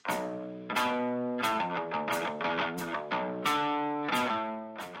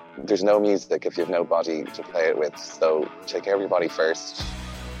there's no music if you have no body to play it with. So take care of your body first.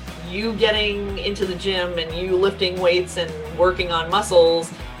 You getting into the gym and you lifting weights and working on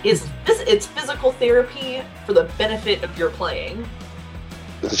muscles it's physical therapy for the benefit of your playing.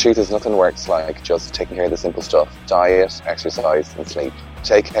 The truth is, nothing works like just taking care of the simple stuff. Diet, exercise, and sleep.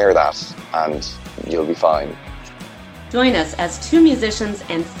 Take care of that and you'll be fine. Join us as two musicians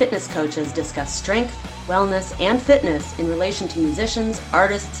and fitness coaches discuss strength, wellness, and fitness in relation to musicians,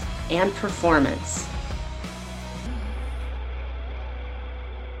 artists, and performance.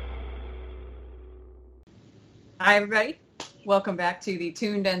 Hi, everybody. Welcome back to the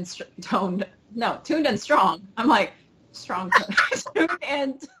Tuned and Strong. I'm like, Strong. Tuned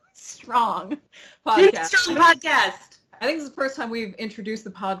and Strong podcast. Tuned and Strong podcast. I think this is the first time we've introduced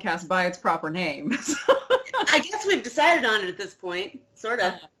the podcast by its proper name. I guess we've decided on it at this point, sort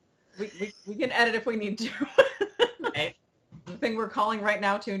of. We can edit if we need to. Right. The thing we're calling right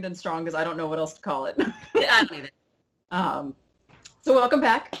now Tuned and Strong because I don't know what else to call it. I don't either. So welcome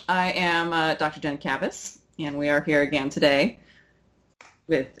back. I am Dr. Jen Kavis, and we are here again today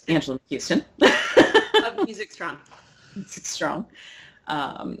with Angela Houston. Of Music Strong. Music Strong.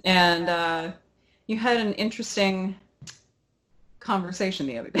 And you had an interesting conversation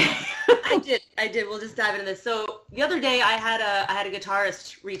the other day. I did. We'll just dive into this. So the other day, I had a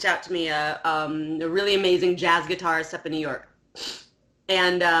guitarist reach out to me, a really amazing jazz guitarist up in New York,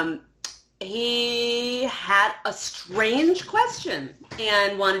 and he had a strange question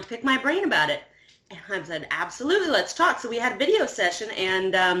and wanted to pick my brain about it. And I said, absolutely, let's talk. So we had a video session,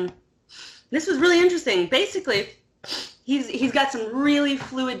 and this was really interesting. Basically, he's got some really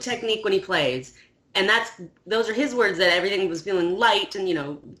fluid technique when he plays. And those are his words, that everything was feeling light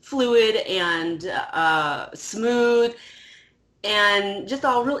and, fluid and smooth and just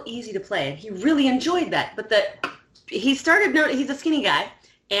all real easy to play. And he really enjoyed that. But he started noticing, he's a skinny guy,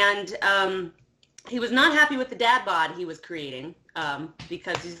 and he was not happy with the dad bod he was creating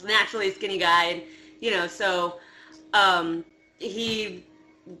because he's naturally a skinny guy. And, so he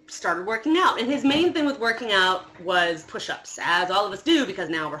started working out, and his main thing with working out was push-ups, as all of us do, because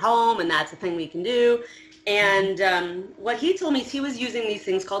now we're home and that's the thing we can do. And what he told me is he was using these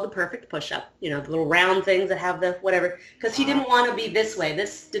things called the perfect push-up, the little round things that have the whatever, because he didn't want to be this way.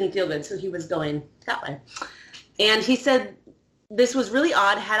 This didn't feel good, so he was going that way. And he said this was really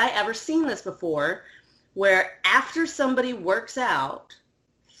odd. Had I ever seen this before, where after somebody works out,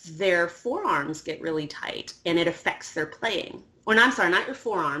 their forearms get really tight and it affects their playing. Or no, I'm sorry, not your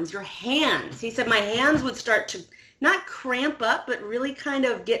forearms, your hands. He said my hands would start to not cramp up, but really kind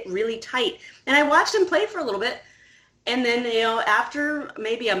of get really tight. And I watched him play for a little bit. And then, after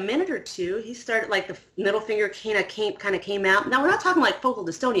maybe a minute or two, he started, like, the middle finger kind of came out. Now, we're not talking like focal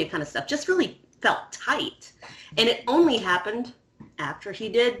dystonia kind of stuff, just really felt tight. And it only happened after he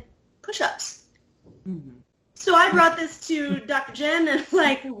did push-ups. Mm-hmm. So I brought this to Dr. Jen and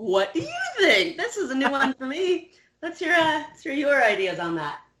like, what do you think? This is a new one for me. Let's hear your ideas on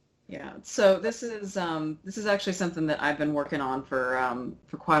that. Yeah. So this is actually something that I've been working on for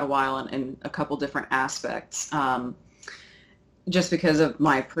quite a while in a couple different aspects. Just because of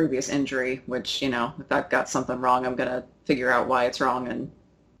my previous injury, which, if I've got something wrong, I'm gonna figure out why it's wrong and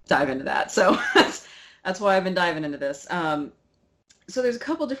dive into that. So that's why I've been diving into this. So there's a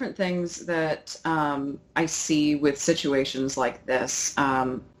couple different things that I see with situations like this.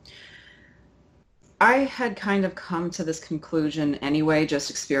 I had kind of come to this conclusion anyway,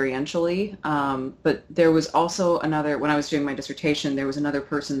 just experientially, but there was also when I was doing my dissertation, there was another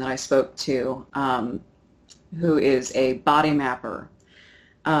person that I spoke to who is a body mapper,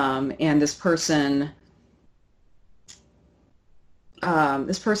 and this person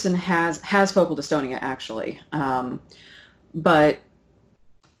has focal dystonia actually, but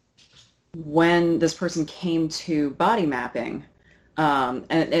when this person came to body mapping,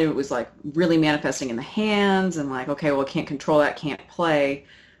 and it was like really manifesting in the hands and like, okay, well, I can't control that, can't play.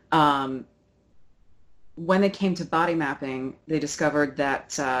 When they came to body mapping, they discovered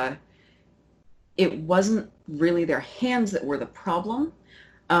that it wasn't really their hands that were the problem.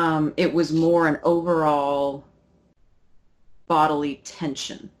 It was more an overall bodily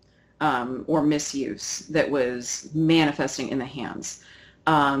tension or misuse that was manifesting in the hands.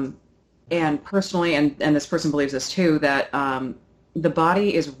 And personally, and this person believes this too, that the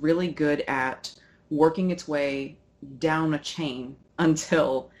body is really good at working its way down a chain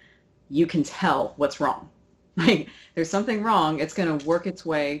until you can tell what's wrong. Like, there's something wrong, it's going to work its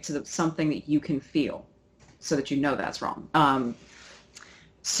way to something that you can feel so that you know that's wrong.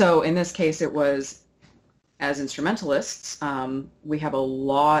 So in this case, it was as instrumentalists, we have a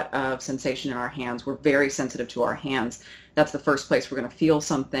lot of sensation in our hands. We're very sensitive to our hands. That's the first place we're going to feel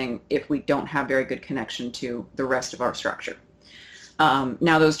something if we don't have very good connection to the rest of our structure.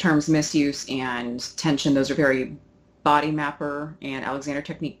 Now, those terms misuse and tension, those are very body mapper and Alexander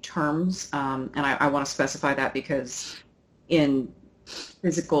Technique terms, and I want to specify that because in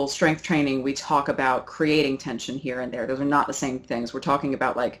physical strength training, we talk about creating tension here and there. Those are not the same things. We're talking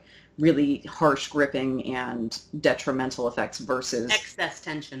about like really harsh gripping and detrimental effects versus excess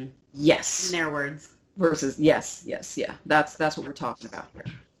tension. Yes. In their words. Versus yes, yeah. That's what we're talking about here.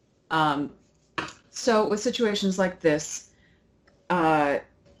 So with situations like this,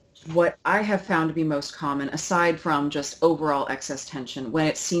 what I have found to be most common, aside from just overall excess tension, when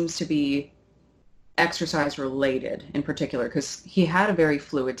it seems to be exercise related in particular, because he had a very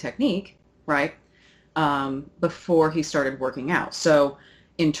fluid technique, right, before he started working out. So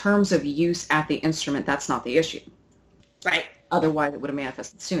in terms of use at the instrument, that's not the issue. Right. Otherwise, it would have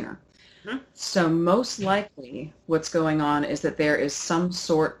manifested sooner. Mm-hmm. So most likely what's going on is that there is some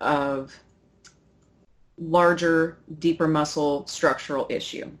sort of larger, deeper muscle structural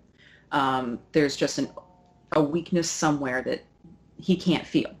issue. There's just a weakness somewhere that he can't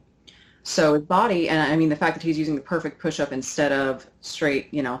feel. So his body, and I mean the fact that he's using the perfect push-up instead of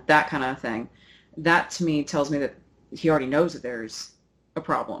straight, that kind of thing, that to me tells me that he already knows that there's a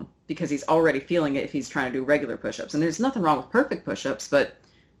problem because he's already feeling it if he's trying to do regular push-ups. And there's nothing wrong with perfect push-ups, but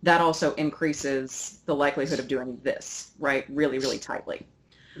that also increases the likelihood of doing this, right, really, really tightly.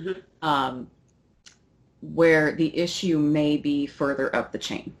 Mm-hmm. Where the issue may be further up the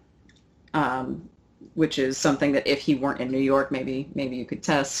chain, which is something that if he weren't in New York, maybe you could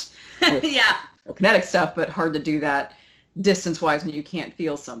test with yeah. kinetic stuff, but hard to do that distance-wise when you can't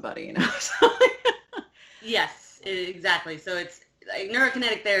feel somebody, Yes, exactly. So it's like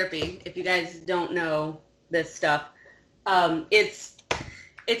neurokinetic therapy. If you guys don't know this stuff,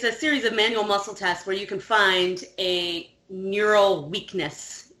 it's a series of manual muscle tests where you can find a neural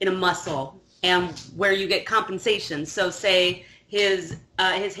weakness in a muscle and where you get compensation. So say his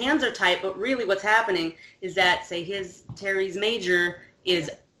hands are tight, but really what's happening is that, say, his teres major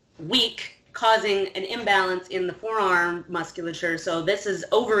is weak, causing an imbalance in the forearm musculature. So this is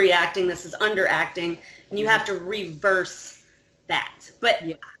overreacting, this is underacting, and you have to reverse that. But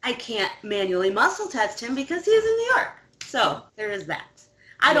yeah. I can't manually muscle test him because he's in New York. So there is that.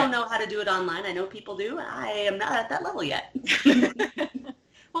 I don't know how to do it online. I know people do. I am not at that level yet.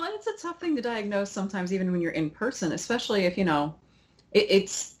 Well, and it's a tough thing to diagnose sometimes, even when you're in person, especially if,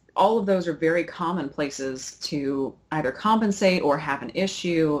 it's all of those are very common places to either compensate or have an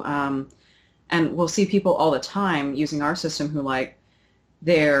issue. And we'll see people all the time using our system who, like,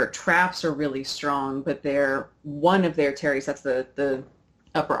 their traps are really strong, but one of their teres, that's the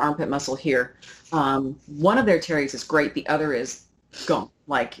upper armpit muscle here, one of their teres is great, the other is gone.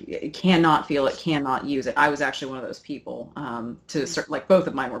 Like, it cannot feel it, cannot use it. I was actually one of those people. Like, both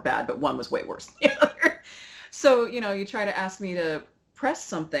of mine were bad, but one was way worse than the other. So, you try to ask me to press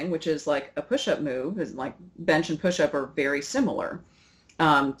something, which is like a push-up move, is like bench and push-up are very similar.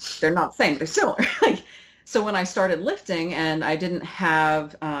 They're not the same, but they're similar. So when I started lifting and I didn't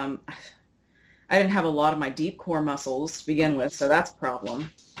have a lot of my deep core muscles to begin with, so that's a problem.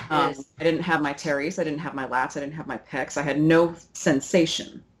 Yes. I didn't have my teres, I didn't have my lats, I didn't have my pecs. I had no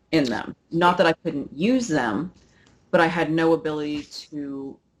sensation in them. Not that I couldn't use them, but I had no ability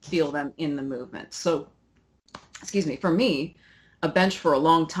to feel them in the movement. So, for me, a bench for a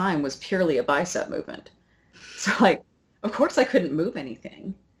long time was purely a bicep movement. So, of course I couldn't move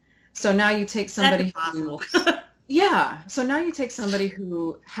anything. So now you take somebody who... Yeah. So now you take somebody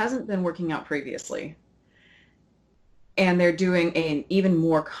who hasn't been working out previously, and they're doing an even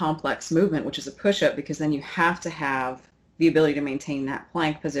more complex movement, which is a push-up, because then you have to have the ability to maintain that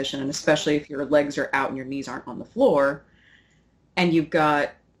plank position, and especially if your legs are out and your knees aren't on the floor, and you've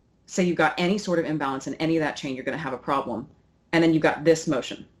got any sort of imbalance in any of that chain, you're going to have a problem. And then you've got this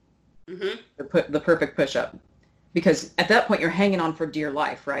motion, mm-hmm. the perfect push-up. Because at that point, you're hanging on for dear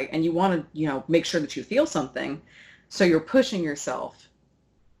life, right? And you want to, make sure that you feel something. So you're pushing yourself.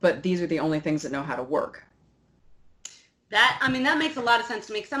 But these are the only things that know how to work. That makes a lot of sense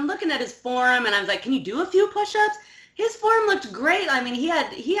to me. Because I'm looking at his form, and I was like, can you do a few push-ups? His form looked great. I mean, he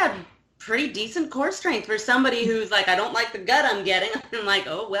had pretty decent core strength for somebody who's like, I don't like the gut I'm getting. I'm like,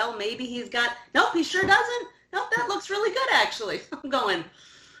 oh, well, maybe he's got... Nope, he sure doesn't. Nope, that looks really good, actually. I'm going,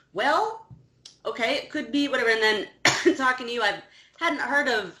 well... Okay, it could be whatever. And then talking to you, I hadn't heard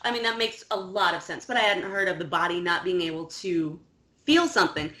of, that makes a lot of sense, but I hadn't heard of the body not being able to feel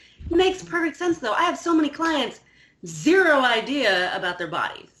something. It makes perfect sense, though. I have so many clients, zero idea about their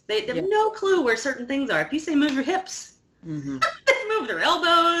bodies. They have Yeah. no clue where certain things are. If you say move your hips, Mm-hmm. they move their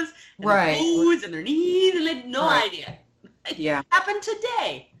elbows, and Right. their toes, and their knees, and they have no Right. idea. Yeah. Happened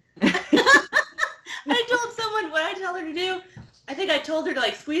today. I told someone what I tell her to do. I think I told her to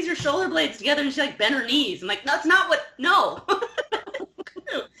like squeeze your shoulder blades together and she like bent her knees. I'm like, that's not what, no.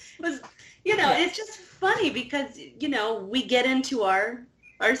 It was, it's just funny because, we get into our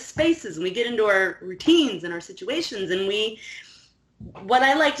spaces and we get into our routines and our situations and what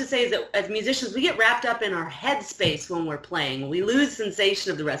I like to say is that as musicians, we get wrapped up in our headspace when we're playing. We lose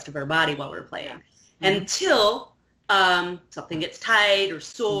sensation of the rest of our body while we're playing until something gets tight or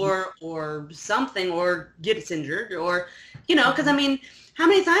sore or something or gets injured or, because I mean, how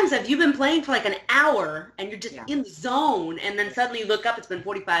many times have you been playing for like an hour and you're just in the zone and then suddenly you look up, it's been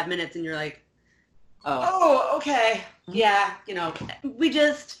 45 minutes and you're like, oh okay. Yeah. We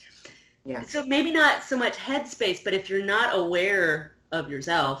just, so maybe not so much headspace, but if you're not aware of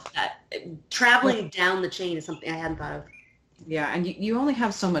yourself, traveling down the chain is something I hadn't thought of. Yeah, and you only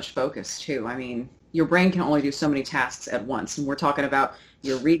have so much focus too. I mean, your brain can only do so many tasks at once. And we're talking about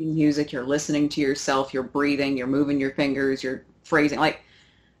you're reading music, you're listening to yourself, you're breathing, you're moving your fingers, you're phrasing. Like,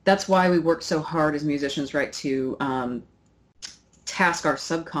 that's why we work so hard as musicians, right, to task our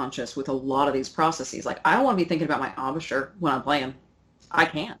subconscious with a lot of these processes. Like, I don't want to be thinking about my embouchure when I'm playing. I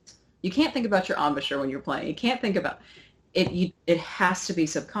can't. You can't think about your embouchure when you're playing. You can't think about it. It has to be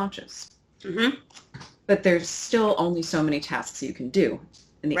subconscious. Mm-hmm. But there's still only so many tasks you can do.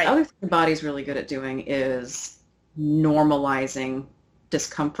 And the other thing the body's really good at doing is normalizing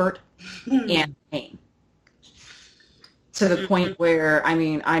discomfort and pain. To the point where, I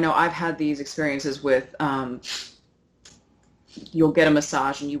mean, I know I've had these experiences with you'll get a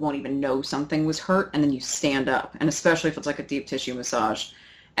massage and you won't even know something was hurt, and then you stand up, and especially if it's like a deep tissue massage,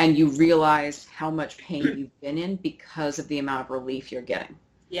 and you realize how much pain you've been in because of the amount of relief you're getting.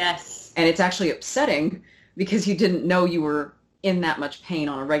 Yes. And it's actually upsetting because you didn't know you were in that much pain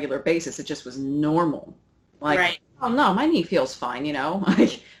on a regular basis. It just was normal. Like, oh no, my knee feels fine,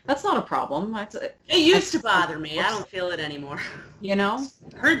 Like, that's not a problem. It used to bother me. I don't feel it anymore.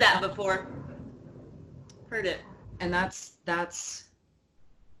 Heard that before. Heard it. And that's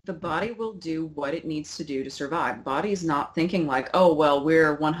the body will do what it needs to do to survive. The body's not thinking like, oh, well,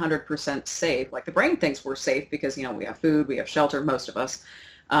 we're 100% safe. Like, the brain thinks we're safe because, we have food, we have shelter, most of us.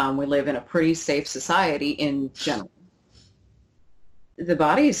 We live in a pretty safe society in general. The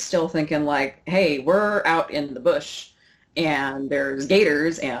body is still thinking like, hey, we're out in the bush and there's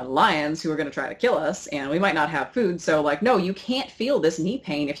gators and lions who are going to try to kill us and we might not have food. So like, no, you can't feel this knee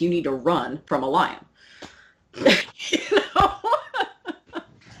pain if you need to run from a lion. I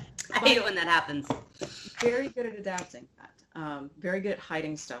hate when that happens. Very good at adapting that. Very good at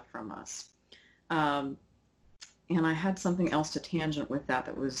hiding stuff from us. And I had something else to tangent with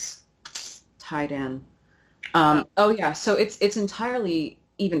that was tied in. So it's entirely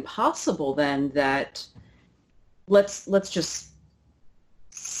even possible then that let's just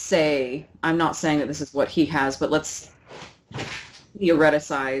say, I'm not saying that this is what he has, but let's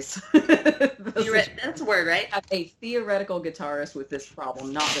theoreticize. That's a word, right? A theoretical guitarist with this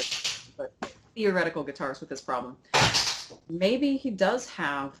problem, not this, but theoretical guitarist with this problem. Maybe he does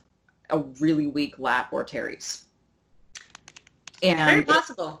have a really weak lat or teres. And very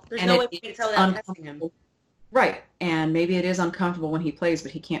possible. There's no way we can tell without testing him. Right, and maybe it is uncomfortable when he plays,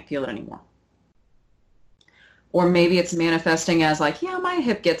 but he can't feel it anymore. Or maybe it's manifesting as like, yeah, my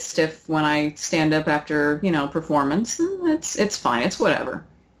hip gets stiff when I stand up after, performance. It's fine. It's whatever.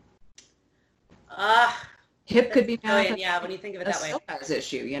 Hip could be manifesting. Yeah, when you think of it that way. A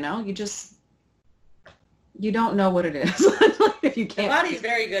issue, you don't know what it is if you can't. The body's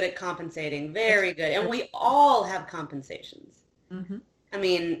very good at compensating. Very good, and we all have compensations. Mm-hmm. I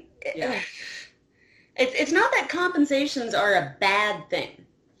mean, it's not that compensations are a bad thing.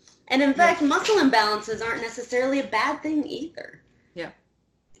 And in fact, muscle imbalances aren't necessarily a bad thing either. Yeah.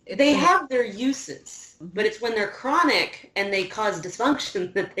 They have their uses, but it's when they're chronic and they cause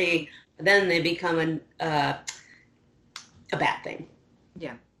dysfunction that they become a bad thing.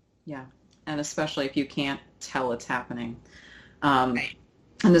 Yeah, yeah. And especially if you can't tell it's happening. Right.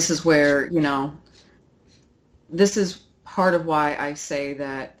 And this is where, this is part of why I say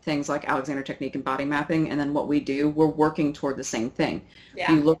that things like Alexander Technique and body mapping and then what we do, we're working toward the same thing.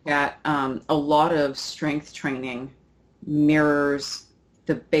 Yeah. You look at a lot of strength training mirrors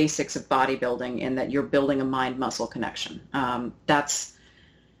the basics of bodybuilding in that you're building a mind-muscle connection.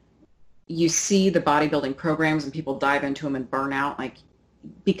 You see the bodybuilding programs and people dive into them and burn out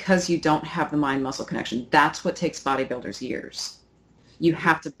because you don't have the mind-muscle connection. That's what takes bodybuilders years. You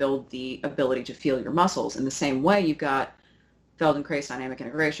have to build the ability to feel your muscles. In the same way, you've got Feldenkrais dynamic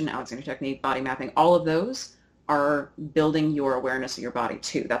integration, Alexander technique, body mapping, all of those are building your awareness of your body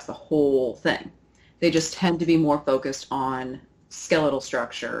too. That's the whole thing. They just tend to be more focused on skeletal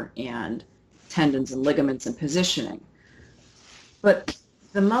structure and tendons and ligaments and positioning. But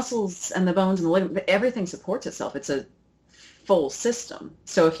the muscles and the bones and the ligaments, everything supports itself. It's a full system.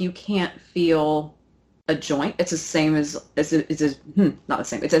 So if you can't feel a joint, it's the same as not the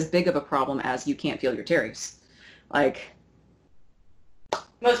same. It's as big of a problem as you can't feel your teres. Like,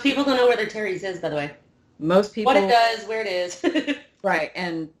 most people don't know where their teres is, by the way. Most people. What it does, where it is. Right,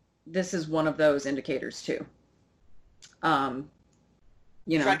 and this is one of those indicators too. Shrugging.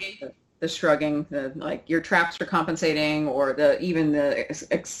 The shrugging, like your traps are compensating, or even the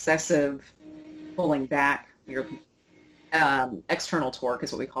excessive pulling back, your external torque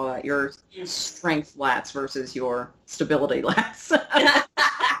is what we call that. Your strength lats versus your stability lats.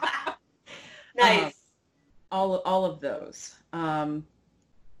 Nice. All of those.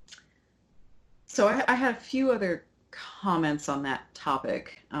 So I had a few other comments on that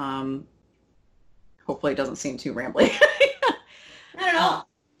topic. Hopefully it doesn't seem too rambly. Not at all.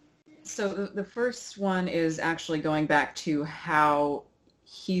 So the first one is actually going back to how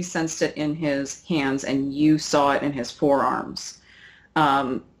he sensed it in his hands and you saw it in his forearms.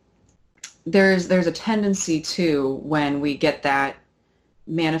 There's a tendency too, when we get that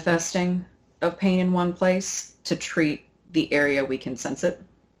manifesting of pain in one place, to treat the area we can sense it.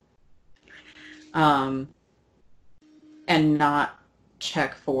 And not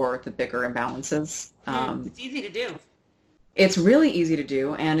check for the bigger imbalances. It's easy to do. It's really easy to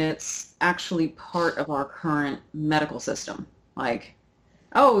do, and it's actually part of our current medical system. Like,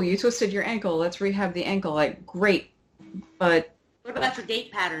 oh, you twisted your ankle, let's rehab the ankle. Like, great, but... What about your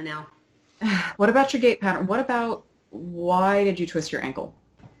gait pattern now? What about your gait pattern? What about, why did you twist your ankle?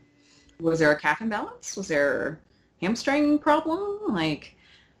 Was there a calf imbalance? Was there a hamstring problem? Like...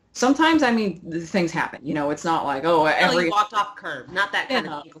 Sometimes, I mean, things happen. You know, it's not like, oh, you walked off a curb. Not that kind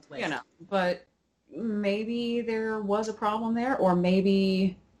of ankle twist. You know, but maybe there was a problem there, or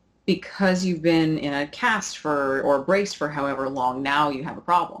maybe because you've been in a cast or braced for however long, now you have a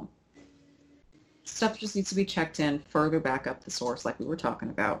problem. Stuff just needs to be checked in further back up the source, like we were talking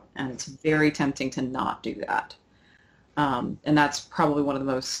about, and it's very tempting to not do that. And that's probably one of the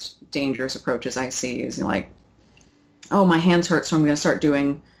most dangerous approaches I see is like, oh, my hands hurt, so I'm going to start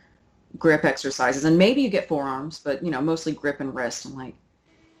doing grip exercises. And maybe you get forearms, but, you know, mostly grip and wrist. I'm like,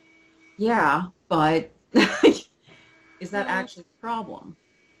 yeah, but is that actually the problem?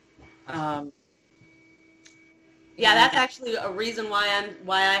 Yeah, that's actually a reason why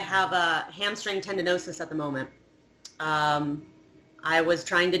I have a hamstring tendinosis at the moment. I'm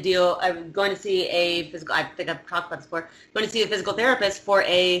going to see a physical, I think I've talked about this before, going to see a physical therapist for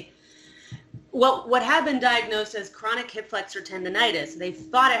what had been diagnosed as chronic hip flexor tendonitis. They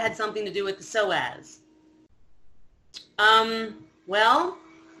thought it had something to do with the psoas. Well,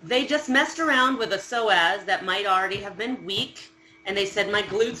 they just messed around with a psoas that might already have been weak, and they said my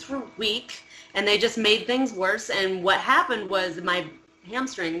glutes were weak, and they just made things worse. And what happened was my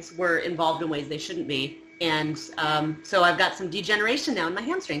hamstrings were involved in ways they shouldn't be. And so I've got some degeneration now in my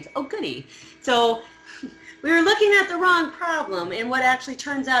hamstrings. Oh, goody. So we were looking at the wrong problem, and what actually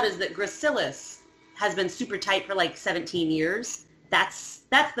turns out is that gracilis has been super tight for like 17 years. That's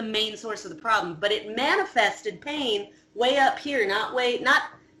the main source of the problem, but it manifested pain way up here,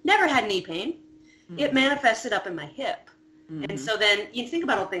 never had knee pain. Mm-hmm. It manifested up in my hip. Mm-hmm. And so then you think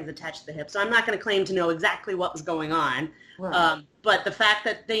about all things attached to the hip, so I'm not going to claim to know exactly what was going on, right. But the fact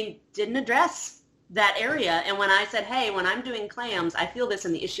that they didn't address that area, and when I said, hey, when I'm doing clams, I feel this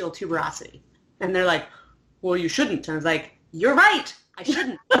in the ischial tuberosity, and they're like, well, you shouldn't. And I was like, you're right, I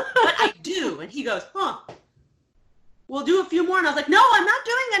shouldn't, but I do. And he goes, we'll do a few more. And I was like, no, I'm not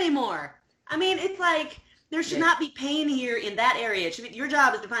doing any more. I mean, it's like, there should not be pain here in that area. It should be, your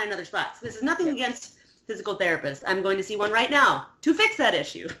job is to find another spot. So this is nothing against physical therapists. I'm going to see one right now to fix that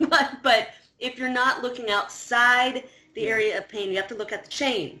issue. But if you're not looking outside the area of pain, you have to look at the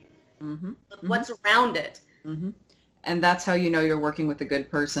chain. Mm-hmm. What's around it. Mm-hmm. And that's how you know you're working with a good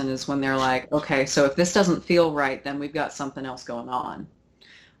person, is when they're like, okay, so if this doesn't feel right, then we've got something else going on.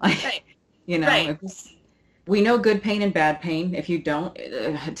 Like, right. You know, right. We know good pain and bad pain. If you don't,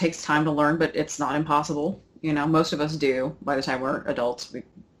 it takes time to learn, but it's not impossible. You know, most of us do. By the time we're adults, we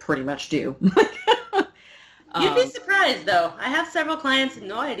pretty much do. You'd be surprised, though. I have several clients with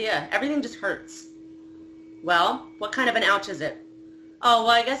no idea. Everything just hurts. Well, what kind of an ouch is it? Oh,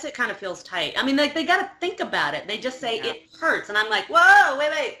 well, I guess it kind of feels tight. I mean, like, they got to think about it. They just say it hurts. And I'm like, whoa,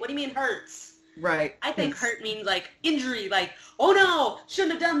 wait, what do you mean hurts? Right. I think hurt means, like, injury, like, oh, no,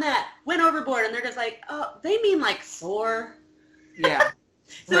 shouldn't have done that, went overboard. And they're just like, oh, they mean, like, sore. Yeah.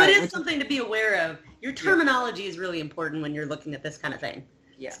 So Right, it is which- something to be aware of. Your terminology is really important when you're looking at this kind of thing.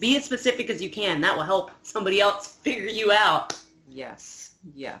 Yes. Be as specific as you can. That will help somebody else figure you out. Yes.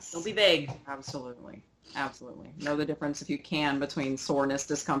 Yes. Don't be vague. Absolutely. Absolutely. Know the difference if you can between soreness,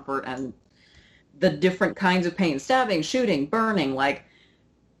 discomfort, and the different kinds of pain. Stabbing, shooting, burning, like,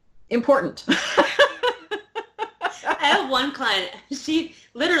 important. I have one client. She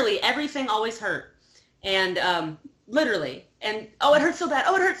literally everything always hurt, and literally, and oh, it hurts so bad.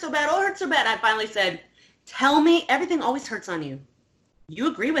 Oh, it hurts so bad. Oh, it hurts so bad. I finally said, "Tell me everything always hurts on you. You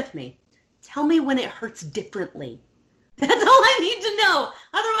agree with me. Tell me when it hurts differently. That's all I need to know.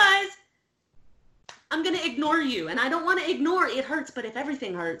 Otherwise, I'm gonna ignore you, and I don't want to ignore it hurts. But if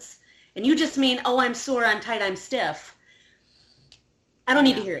everything hurts, and you just mean, oh, I'm sore, I'm tight, I'm stiff, I don't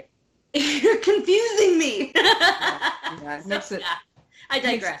need to hear it. You're confusing me." Yeah, it makes it I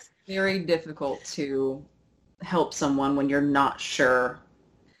digress. very difficult to help someone when you're not sure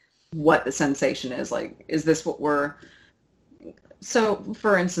what the sensation is. Like, is this what we're... So,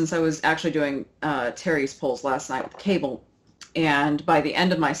 for instance, I was actually doing Terry's pulls last night with cable, and by the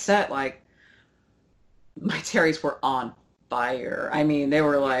end of my set, like, my Terrys were on fire. I mean, they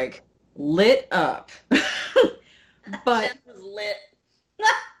were, like, lit up. But... It was lit.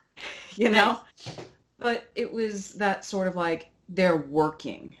 you know, but it was that sort of like they're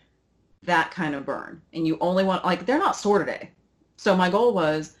working, that kind of burn, and you only want, like, they're not sore today, so my goal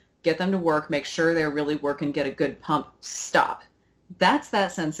was get them to work, make sure they're really working, get a good pump, stop. That's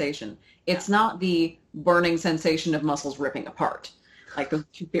that sensation. It's not the burning sensation of muscles ripping apart. Like, those are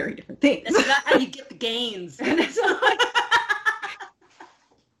two very different things. That's not how you get the gains. And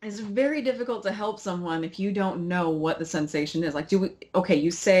it's very difficult to help someone if you don't know what the sensation is. Like, okay,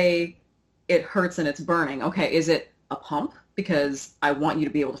 you say it hurts and it's burning. Okay, is it a pump? Because I want you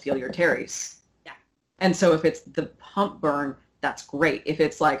to be able to feel your Terrys. Yeah. And so if it's the pump burn, that's great. If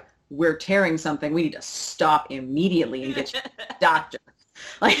it's like, we're tearing something, we need to stop immediately and get you to the doctor.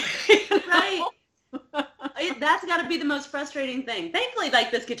 Like, Right. That's got to be the most frustrating thing. Thankfully,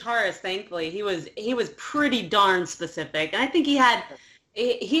 like this guitarist, he was pretty darn specific, and I think he had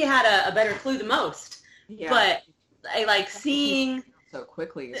a better clue than most. Yeah. But I like seeing so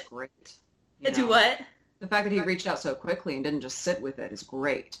quickly is great. do what? The fact that he reached out so quickly and didn't just sit with it is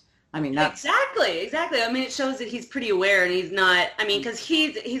great. I mean, that's... Exactly. I mean, it shows that he's pretty aware, and he's not, I mean, because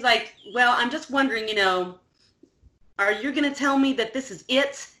he's like, well, I'm just wondering, are you going to tell me that this is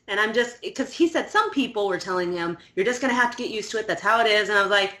it? And I'm just, because he said some people were telling him, you're just going to have to get used to it. That's how it is. And I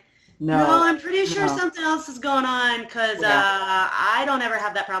was like, no, I'm pretty sure something else is going on, because I don't ever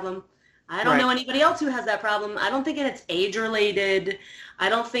have that problem. I don't know anybody else who has that problem. I don't think it's age-related. I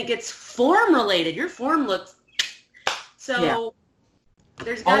don't think it's form-related. Your form looks... So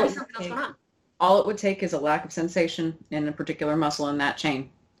there's got to be something else going on. All it would take is a lack of sensation in a particular muscle in that chain.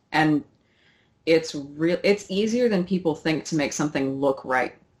 And it's easier than people think to make something look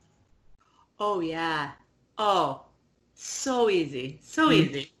right. Oh, yeah. Oh, so easy. So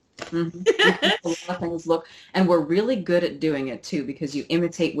easy. Mm-hmm. A lot of things look, and we're really good at doing it too, because you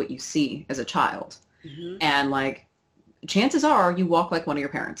imitate what you see as a child. Mm-hmm. And like, chances are you walk like one of your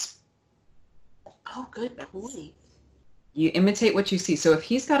parents. Oh, good point. You imitate what you see. So if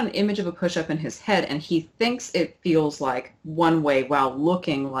he's got an image of a push-up in his head and he thinks it feels like one way while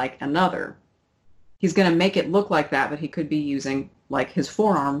looking like another, he's going to make it look like that, but he could be using like his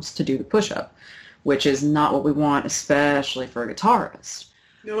forearms to do the push-up, which is not what we want, especially for a guitarist.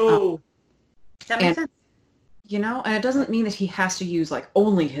 No. That makes sense. And it doesn't mean that he has to use like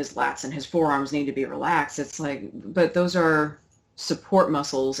only his lats and his forearms need to be relaxed. It's like, but those are support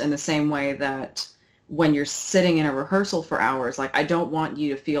muscles in the same way that when you're sitting in a rehearsal for hours, like, I don't want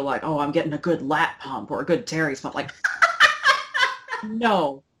you to feel like, oh, I'm getting a good lat pump or a good Terry's pump. Like,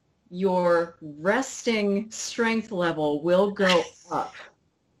 no, your resting strength level will go up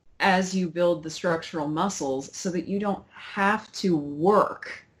as you build the structural muscles so that you don't have to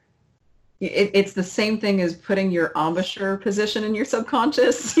work. It's the same thing as putting your embouchure position in your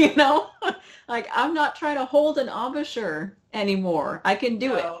subconscious, Like, I'm not trying to hold an embouchure anymore. I can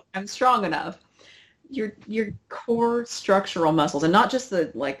do it. I'm strong enough. Your core structural muscles, and not just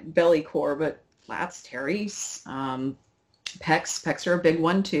the like belly core, but lats, Terrys, pecs. Pecs are a big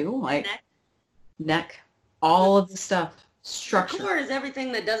one too. Like neck, all of the stuff. Structure. The core is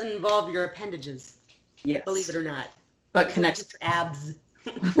everything that doesn't involve your appendages. Yes. Believe it or not. But connects to abs.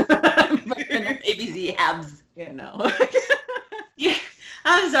 ABZ abs. Yeah.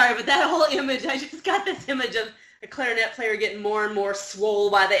 I'm sorry, but that whole image, I just got this image of a clarinet player getting more and more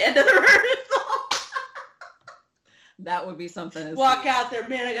swole by the end of the rehearsal. That would be something. Walk out there,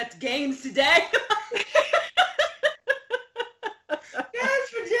 man, I got the gains today.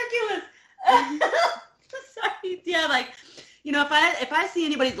 Sorry. Yeah, like, you know, if I see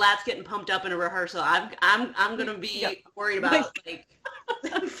anybody's lats getting pumped up in a rehearsal, I'm gonna be worried about like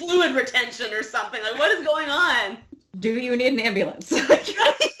fluid retention or something. Like, what is going on? Do you need an ambulance?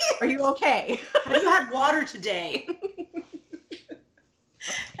 Are you okay? Have you had water today?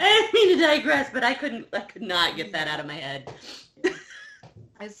 I didn't mean to digress, but I could not get that out of my head.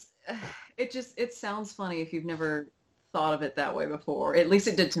 It sounds funny if you've never thought of it that way before. At least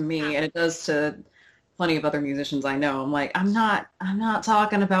it did to me, and it does to plenty of other musicians I know. I'm like, I'm not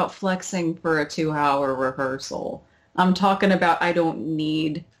talking about flexing for a 2-hour rehearsal. I'm talking about I don't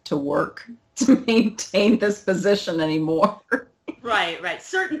need to work to maintain this position anymore. Right.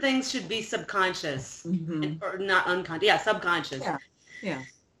 Certain things should be subconscious, or not unconscious. Yeah, subconscious. Yeah.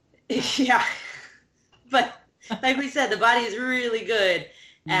 Yeah. But like we said, the body is really good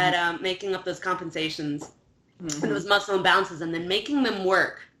at making up those compensations and those muscle imbalances, and then making them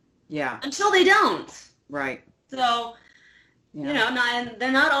work. Yeah. Until they don't. Right. So, you know, and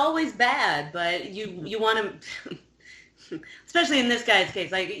they're not always bad, but you want to, especially in this guy's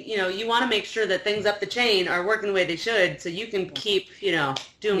case, like, you know, you want to make sure that things up the chain are working the way they should, so you can keep, you know,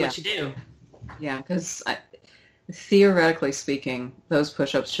 doing what you do. Yeah, because theoretically speaking, those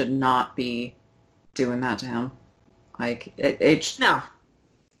push-ups should not be doing that to him. Like, no,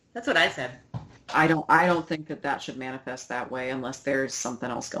 that's what I said. I don't think that should manifest that way unless there's something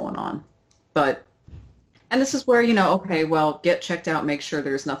else going on. But, and this is where, you know, okay, well, get checked out, make sure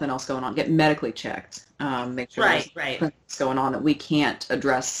there's nothing else going on. Get medically checked. Make sure there's nothing else going on that we can't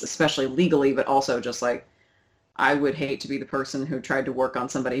address, especially legally, but also just like, I would hate to be the person who tried to work on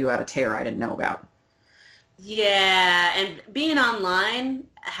somebody who had a tear I didn't know about. Yeah, and being online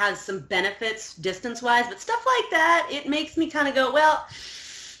has some benefits distance-wise, but stuff like that, it makes me kind of go, well,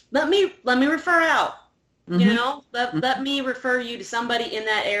 let me refer out. You know, let me refer you to somebody in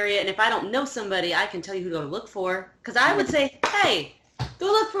that area, and if I don't know somebody, I can tell you who to go look for. Because I would say, hey, go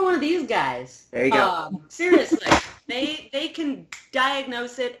look for one of these guys. There you go. Seriously, they can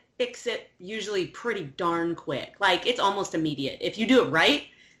diagnose it, fix it, usually pretty darn quick. Like, it's almost immediate. If you do it right,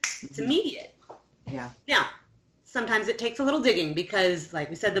 it's immediate. Yeah. Yeah. Sometimes it takes a little digging because, like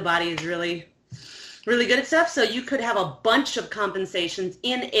we said, the body is really, really good at stuff. So you could have a bunch of compensations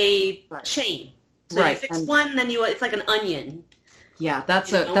in a chain. So you fix one, then it's like an onion. Yeah,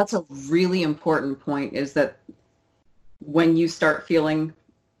 that's a really important point, is that when you start feeling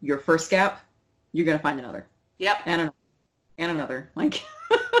your first gap, you're going to find another. Yep. And another. Like,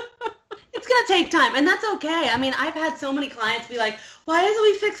 it's going to take time, and that's okay. I mean, I've had so many clients be like, why doesn't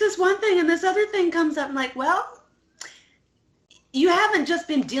we fix this one thing and this other thing comes up? I'm like, well, you haven't just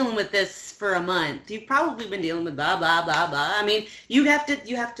been dealing with this for a month. You've probably been dealing with blah, blah, blah, blah. I mean, you have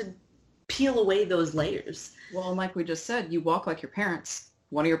to peel away those layers. Well, and like we just said, you walk like your parents.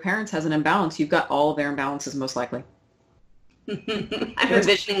 One of your parents has an imbalance. You've got all of their imbalances, most likely. I'm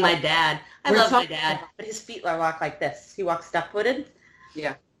envisioning my dad. I love my dad, but his feet walk like this. He walks stuck-footed.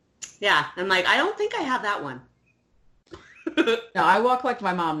 Yeah. Yeah. I'm like, I don't think I have that one. No, I walk like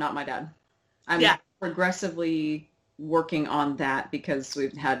my mom, not my dad. I'm progressively working on that because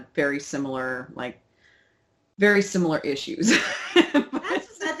we've had very similar issues.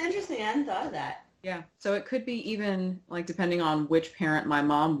 That's interesting. I hadn't thought of that. Yeah. So it could be even, like, depending on which parent my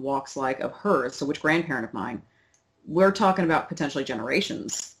mom walks like of hers, so which grandparent of mine. We're talking about potentially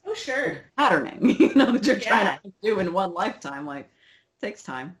generations. Oh, sure. Patterning, you know, that you're trying to do in one lifetime. Like, it takes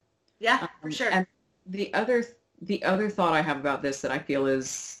time. Yeah, for sure. And the other thought I have about this that I feel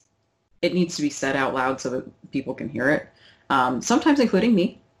is it needs to be said out loud so that people can hear it, sometimes including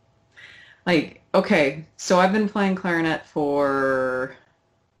me. Like, okay, so I've been playing clarinet for,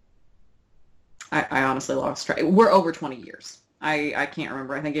 I honestly lost track. We're over 20 years. I can't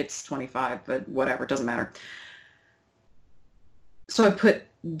remember. I think it's 25, but whatever, it doesn't matter. So I put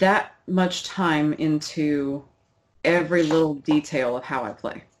that much time into every little detail of how I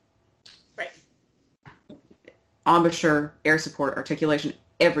play. Right. Embouchure, air support, articulation,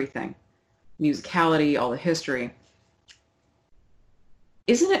 everything. Musicality, all the history.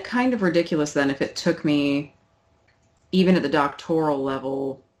 Isn't it kind of ridiculous then if it took me, even at the doctoral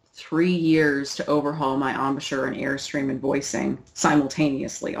level, 3 years to overhaul my embouchure and airstream and voicing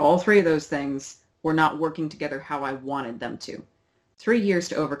simultaneously? All three of those things were not working together how I wanted them to. 3 years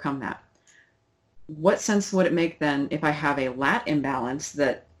to overcome that. What sense would it make then if I have a lat imbalance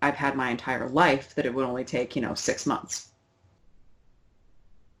that I've had my entire life that it would only take, 6 months?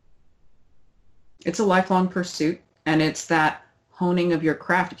 It's a lifelong pursuit, and it's that honing of your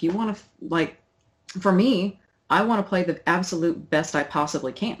craft. If you want to, for me, I want to play the absolute best I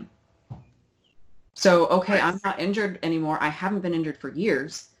possibly can. So, okay, I'm not injured anymore. I haven't been injured for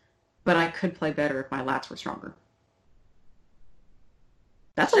years. but I could play better if my lats were stronger.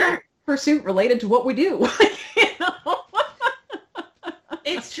 That's Sure. a pursuit related to what we do. You know?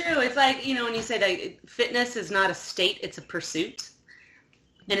 It's true. It's like, when you say that fitness is not a state, it's a pursuit.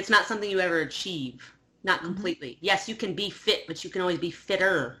 And it's not something you ever achieve. Not completely. Yes, you can be fit, but you can always be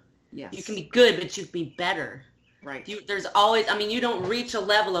fitter. Yes. You can be good, but you can be better. Right. There's always, you don't reach a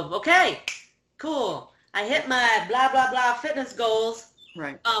level of, okay, cool, I hit my blah, blah, blah fitness goals.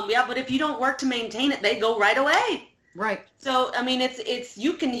 Right. Yeah, but if you don't work to maintain it, they go right away. Right. So, it's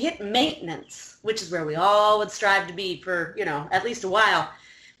you can hit maintenance, which is where we all would strive to be for, at least a while.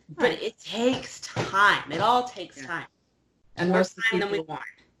 But Right. it takes time. It all takes time. And More most of the time than we people, want.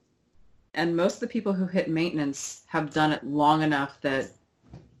 and most of the people who hit maintenance have done it long enough that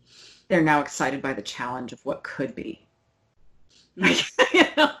they're now excited by the challenge of what could be. You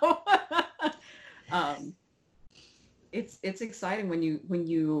know? It's exciting when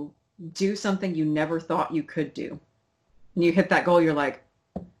you do something you never thought you could do. And you hit that goal, you're like,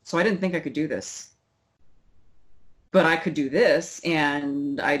 so I didn't think I could do this. But I could do this,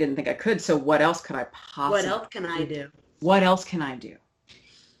 and I didn't think I could, so what else could I possibly What else can I do? What else can I do?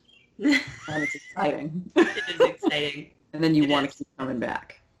 And it's exciting. It is exciting. And then you It want is. to keep coming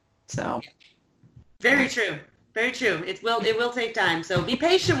back. So Very true. Very true. It will take time. So be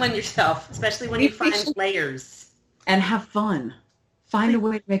patient with yourself, especially when Be you find patient. layers. and have fun. Find a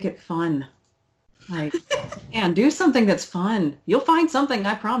way to make it fun. Like, and do something that's fun. You'll find something,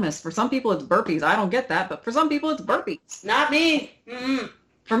 I promise. For some people, it's burpees. I don't get that, but for some people, it's burpees. Not me. Mm-mm.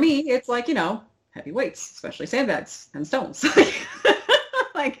 For me, it's like, heavy weights, especially sandbags and stones.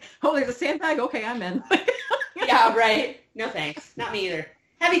 Like, oh, there's a sandbag? Okay, I'm in. Yeah, right. No thanks. Not me either.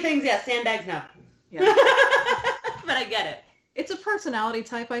 Heavy things, yes. Sandbags, no. Yeah. But I get it. It's a personality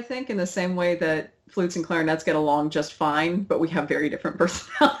type, I think, in the same way that flutes and clarinets get along just fine, but we have very different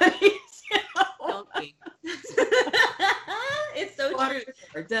personalities. Don't be. It's so true.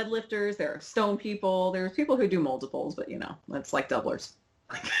 There are deadlifters, there are stone people, there's people who do multiples, but that's like doublers.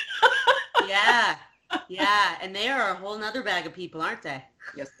 Yeah. Yeah. And they are a whole nother bag of people, aren't they?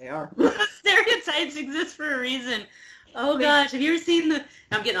 Yes, they are. Stereotypes exist for a reason. Oh gosh, have you ever seen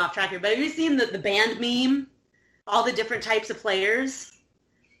I'm getting off track here, but have you seen the band meme? All the different types of players?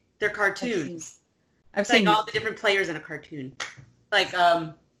 They're cartoons. I've It's seen like all the different players in a cartoon. Like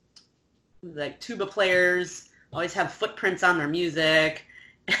tuba players always have footprints on their music.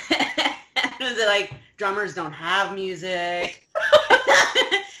 And like drummers don't have music.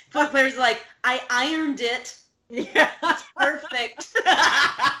 Flute players are like, I ironed it. Yeah. It's perfect.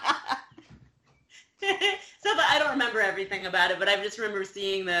 So but I don't remember everything about it, but I just remember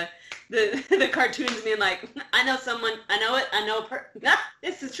seeing the cartoons being like, I know someone, I know it, I know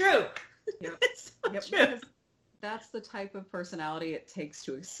this is true. Yep. It's so Yep, true. because that's the type of personality it takes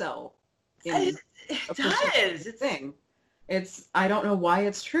to excel in It a does. It's thing. I don't know why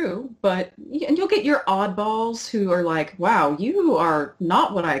it's true, but and you'll get your oddballs who are like, wow, you are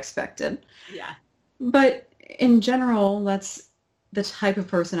not what I expected. yeah. But in general, that's the type of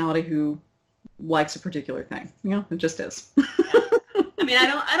personality who likes a particular thing. It just is. I mean,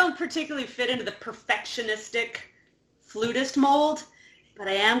 I don't particularly fit into the perfectionistic flutist mold, but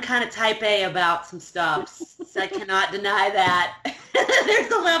I am kind of type A about some stuff. So I cannot deny that.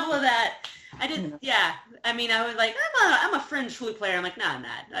 There's a level of that. I didn't. Yeah. I mean, I was like, I'm a fringe flute player. I'm like, no, I'm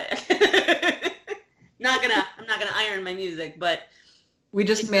not. I'm not gonna iron my music, but We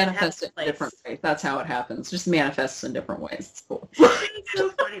just It does have manifest its it in place. different ways. That's how it happens. Just manifests in different ways. It's cool. it's so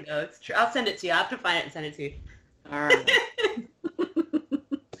funny though. It's true. I'll send it to you. I'll have to find it and send it to you. All right.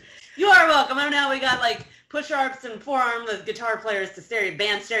 You are welcome. I don't know how we got like push-ups and forearmless guitar players to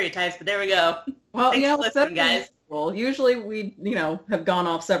band stereotypes, but there we go. Well, Thanks for listening, guys. Well, usually we, have gone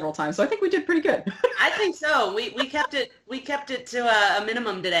off several times, so I think we did pretty good. I think so. We kept it to a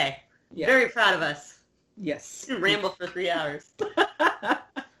minimum today. Yeah. Very proud of us. Yes. Didn't ramble for 3 hours.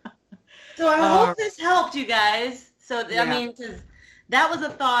 So I hope this helped you guys. So Yeah. I mean, 'cause that was a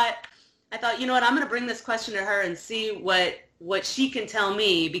thought. I thought, you know what? I'm going to bring this question to her and see what she can tell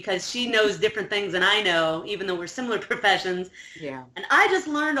me, because she knows different things than I know, even though we're similar professions. Yeah. And I just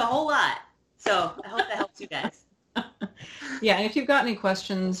learned a whole lot. So I hope that helps you guys. Yeah, and if you've got any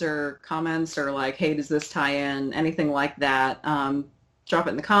questions or comments or like, hey, does this tie in, anything like that, drop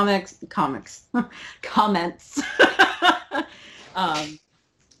it in the comments.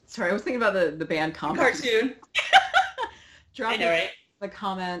 Sorry, I was thinking about the band comics. Cartoon. Drop I know, it right? in the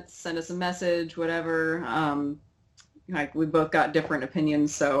comments, send us a message, whatever. Like we both got different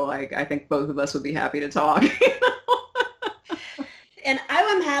opinions, so like I think both of us would be happy to talk. And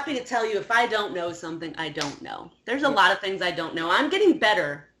I'm happy to tell you if I don't know something, I don't know. There's a lot of things I don't know. I'm getting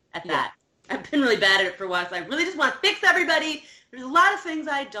better at Yeah. that. I've been really bad at it for a while, so I really just want to fix everybody. There's a lot of things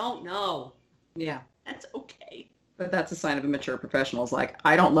I don't know. Yeah. That's okay. But that's a sign of a mature professional. Is like,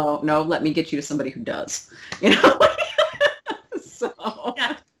 I don't know. No, let me get you to somebody who does. You know? So.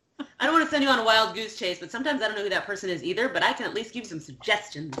 Yeah. I don't want to send you on a wild goose chase, but sometimes I don't know who that person is either, but I can at least give you some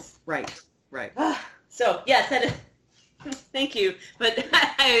suggestions. Right. Right. So, yes, thank you. But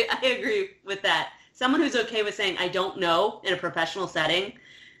I agree with that. Someone who's okay with saying, I don't know in a professional setting,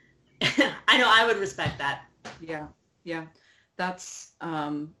 I know I would respect that. Yeah. Yeah. That's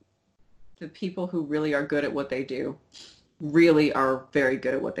the people who really are good at what they do really are very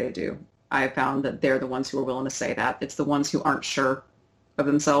good at what they do. I have found that they're the ones who are willing to say that. It's the ones who aren't sure of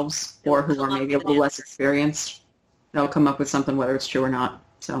themselves or who are maybe a little less experienced. They'll come up with something whether it's true or not.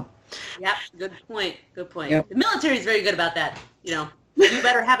 So. Yep, good point. Good point. Yep. The military is very good about that. You know, you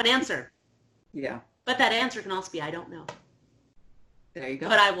better have an answer. Yeah. But that answer can also be, I don't know. There you go.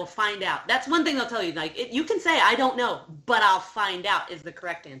 But I will find out. That's one thing they'll tell you. Like, you can say, I don't know, but I'll find out is the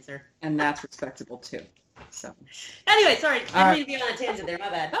correct answer. And that's respectable too. So. Anyway, sorry. I didn't mean to be on a tangent there. My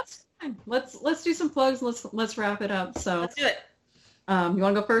bad. That's fine. Let's do some plugs. Let's wrap it up. So. Let's do it. You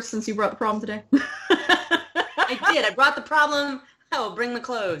want to go first since you brought the problem today? I did. I brought the problem. I will bring the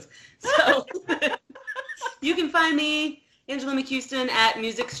clothes. So you can find me, Angela McHouston, at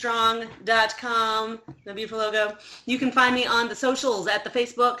musicstrong.com, the beautiful logo. You can find me on the socials at the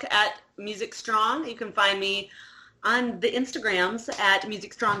Facebook at Music Strong. You can find me on the Instagrams at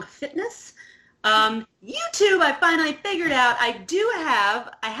Music Strong Fitness. YouTube, I finally figured out I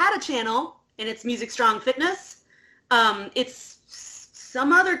had a channel, and it's Music Strong Fitness. It's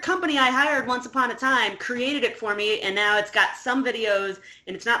some other company I hired once upon a time created it for me, and now it's got some videos,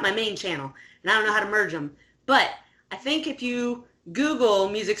 and it's not my main channel, and I don't know how to merge them. But I think if you Google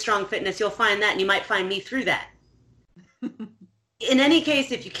Music Strong Fitness, you'll find that, and you might find me through that. In any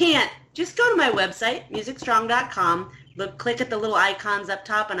case, if you can't, just go to my website, musicstrong.com, click at the little icons up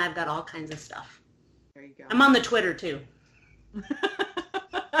top, and I've got all kinds of stuff. There you go. I'm on the Twitter, too.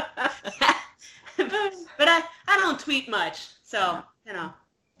 But I don't tweet much, so, you know.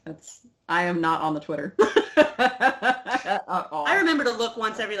 I am not on the Twitter. At all. I remember to look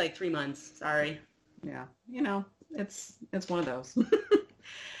once every 3 months. Sorry. Yeah, it's one of those.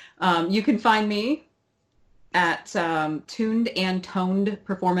 You can find me at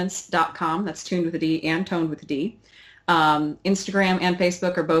tunedandtonedperformance.com. That's tuned with a D and toned with a D. Instagram and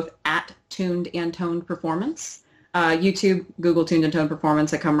Facebook are both at Tuned and Toned Performance. YouTube, Google Tuned and Toned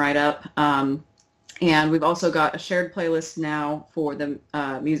Performance. I come right up. And we've also got a shared playlist now for the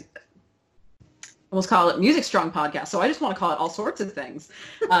almost call it Music Strong podcast. So I just want to call it all sorts of things.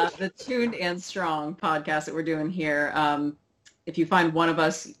 The Tuned and Strong podcast that we're doing here. If you find one of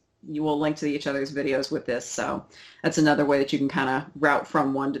us, you will link to each other's videos with this. So that's another way that you can kind of route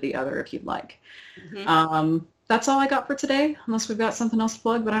from one to the other if you'd like. Mm-hmm. That's all I got for today, unless we've got something else to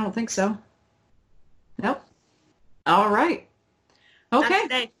plug, but I don't think so. Nope. All right.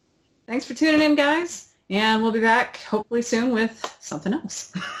 Okay. Thanks for tuning in, guys. And we'll be back hopefully soon with something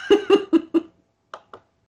else.